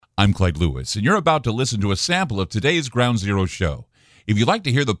I'm Clyde Lewis, and you're about to listen to a sample of today's Ground Zero show. If you'd like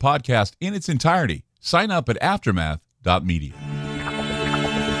to hear the podcast in its entirety, sign up at aftermath.media.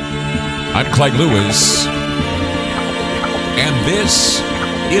 I'm Clyde Lewis, and this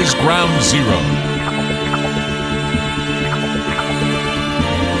is Ground Zero.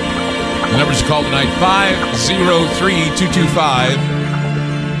 The numbers to call tonight,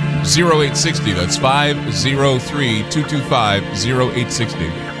 503-225-0860. That's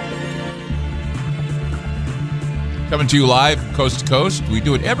 503-225-0860. Coming to you live coast to coast. We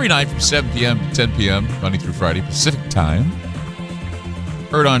do it every night from 7 p.m. to 10 p.m., Monday through Friday, Pacific time.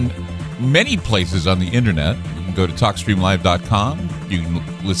 Heard on many places on the internet. You can go to TalkStreamLive.com. You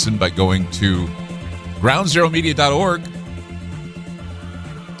can listen by going to GroundZeroMedia.org.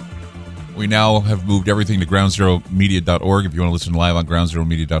 We now have moved everything to GroundZeroMedia.org. If you want to listen live on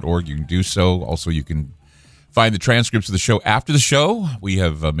GroundZeroMedia.org, you can do so. Also, you can find the transcripts of the show after the show. We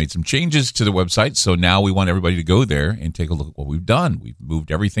have made some changes to the website, so now we want everybody to go there and take a look at what we've done. We've moved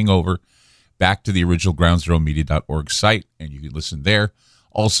everything over back to the original GroundZeroMedia.org site, and you can listen there.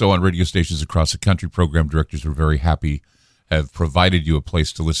 Also, on radio stations across the country, program directors are very happy, have provided you a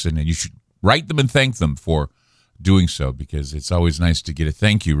place to listen, and you should write them and thank them for doing so, because it's always nice to get a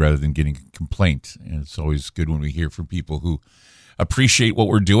thank you rather than getting a complaint. And it's always good when we hear from people who appreciate what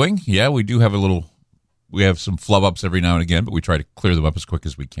we're doing. Yeah, we do have we have some flub ups every now and again, but we try to clear them up as quick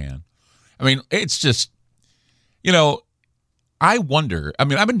as we can. I mean, it's just, I wonder, I've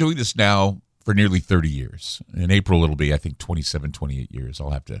been doing this now for nearly 30 years. In April, it'll be, I think, 27, 28 years. I'll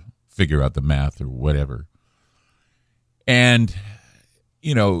have to figure out the math or whatever. And,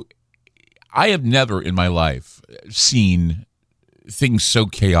 I have never in my life seen things so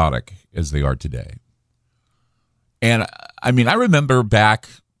chaotic as they are today. And, I remember back,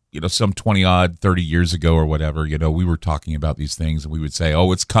 some 20-odd, 30 years ago or whatever, we were talking about these things and we would say,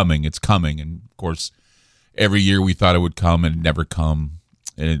 oh, it's coming. And, of course, every year we thought it would come and it never come,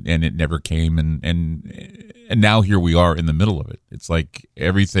 and it never came. And now here we are in the middle of it. It's like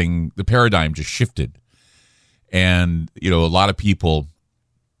everything, the paradigm just shifted. And, a lot of people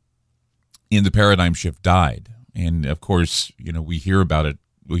in the paradigm shift died. And, of course, we hear about it.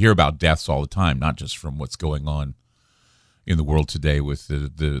 We hear about deaths all the time, not just from what's going on in the world today with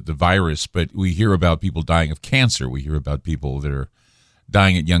the virus, but we hear about people dying of cancer. We hear about people that are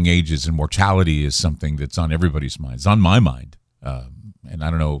dying at young ages, and mortality is something that's on everybody's mind. It's on my mind. And I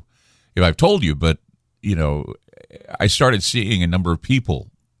don't know if I've told you, but, I started seeing a number of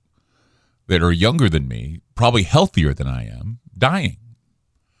people that are younger than me, probably healthier than I am, dying.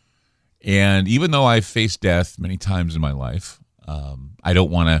 And even though I've faced death many times in my life, I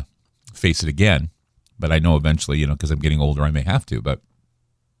don't want to face it again. But I know eventually, because I'm getting older, I may have to, but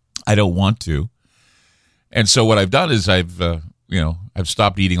I don't want to. And so what I've done is I've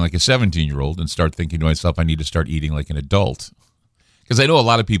stopped eating like a 17-year-old and start thinking to myself, I need to start eating like an adult. Because I know a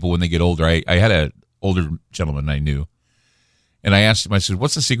lot of people, when they get older, I had an older gentleman I knew, and I asked him, I said,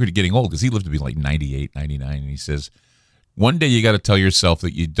 what's the secret to getting old? Because he lived to be like 98, 99, and he says, one day you got to tell yourself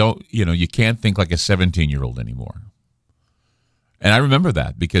that you can't think like a 17-year-old anymore. And I remember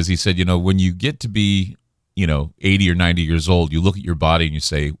that because he said, when you get to be, 80 or 90 years old, you look at your body and you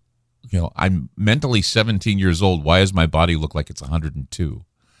say, I'm mentally 17 years old. Why does my body look like it's 102?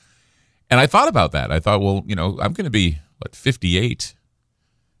 And I thought about that. I thought, well, I'm going to be, 58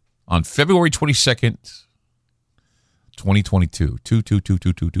 on February 22nd, 2022,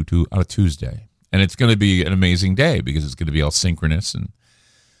 2/2/2/2/2/2 on a Tuesday. And it's going to be an amazing day because it's going to be all synchronous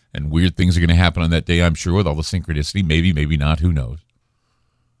and weird things are going to happen on that day, I'm sure, with all the synchronicity. Maybe, maybe not. Who knows?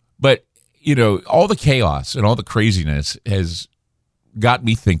 But, all the chaos and all the craziness has got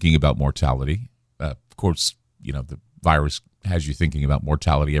me thinking about mortality. Of course, the virus has you thinking about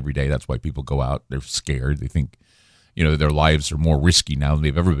mortality every day. That's why people go out. They're scared. They think, their lives are more risky now than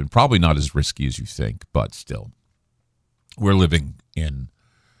they've ever been. Probably not as risky as you think, but still. We're living in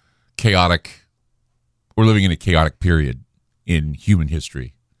a chaotic period in human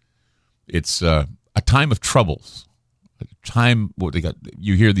history. It's a time of troubles, a time,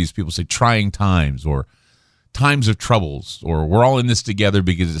 you hear these people say trying times or times of troubles, or we're all in this together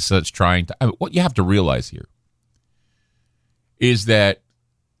because it's such trying time. What you have to realize here is that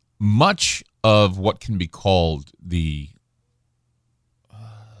much of what can be called the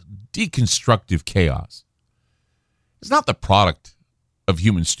deconstructive chaos is not the product of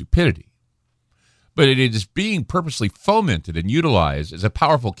human stupidity, but it is being purposely fomented and utilized as a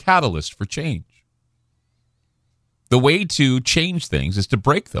powerful catalyst for change. The way to change things is to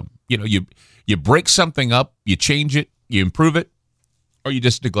break them. You break something up, you change it, you improve it, or you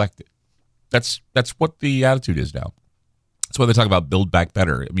just neglect it. That's what the attitude is now. That's why they talk about build back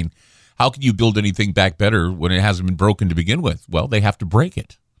better. I mean, how can you build anything back better when it hasn't been broken to begin with? Well, they have to break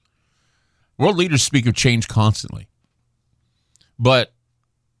it. World leaders speak of change constantly. But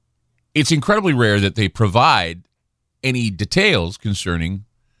it's incredibly rare that they provide any details concerning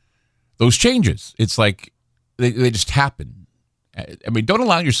those changes. It's like they just happen. I mean, don't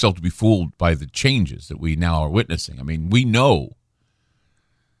allow yourself to be fooled by the changes that we now are witnessing. I mean, we know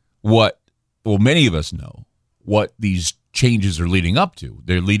many of us know what these changes are leading up to.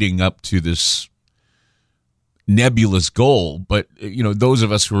 They're leading up to this nebulous goal, but those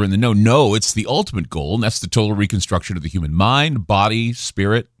of us who are in the know it's the ultimate goal, and that's the total reconstruction of the human mind, body,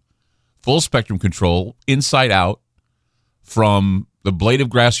 spirit, full spectrum control, inside out, from the blade of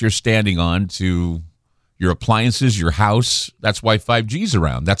grass you're standing on to your appliances, your house. That's why 5G's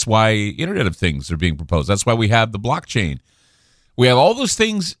around. That's why Internet of Things are being proposed. That's why we have the blockchain. We have all those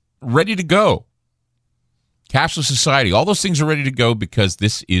things ready to go. Cashless society, all those things are ready to go because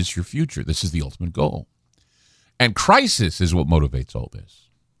this is your future. This is the ultimate goal. And crisis is what motivates all this.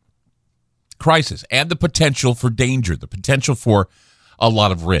 Crisis and the potential for danger, the potential for a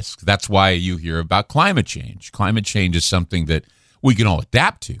lot of risk. That's why you hear about climate change. Climate change is something that we can all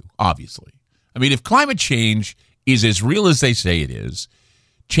adapt to, obviously. I mean, if climate change is as real as they say it is,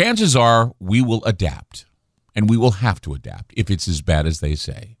 chances are we will adapt, and we will have to adapt if it's as bad as they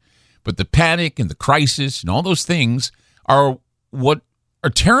say. But the panic and the crisis and all those things are what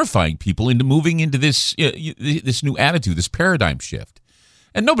are terrifying people into moving into this new attitude, this paradigm shift.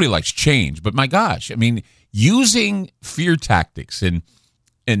 And nobody likes change, but my gosh, I mean, using fear tactics and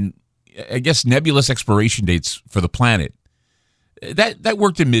I guess nebulous expiration dates for the planet, that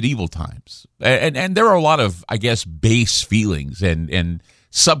worked in medieval times. And there are a lot of, I guess, base feelings and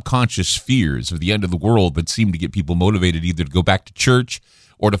subconscious fears of the end of the world that seem to get people motivated either to go back to church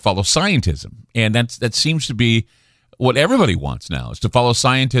or to follow scientism. And that seems to be what everybody wants now, is to follow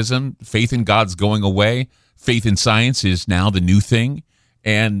scientism. Faith in God's going away. Faith in science is now the new thing.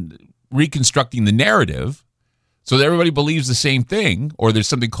 And reconstructing the narrative so that everybody believes the same thing, or there's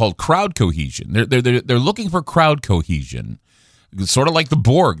something called crowd cohesion. They're looking for crowd cohesion. It's sort of like the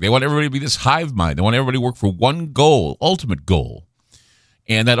Borg. They want everybody to be this hive mind. They want everybody to work for one goal, ultimate goal.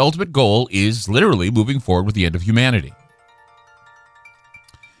 And that ultimate goal is literally moving forward with the end of humanity.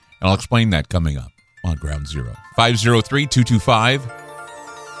 And I'll explain that coming up on Ground Zero.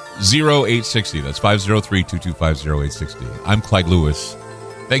 503-225-0860. That's 503-225-0860. I'm Clyde Lewis.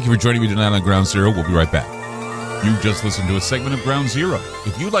 Thank you for joining me tonight on Ground Zero. We'll be right back. You just listened to a segment of Ground Zero.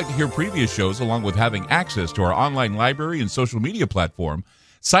 If you'd like to hear previous shows along with having access to our online library and social media platform,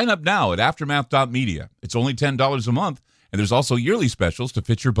 sign up now at aftermath.media. It's only $10 a month, and there's also yearly specials to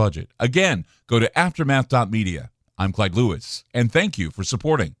fit your budget. Again, go to aftermath.media. I'm Clyde Lewis, and thank you for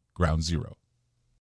supporting Ground Zero.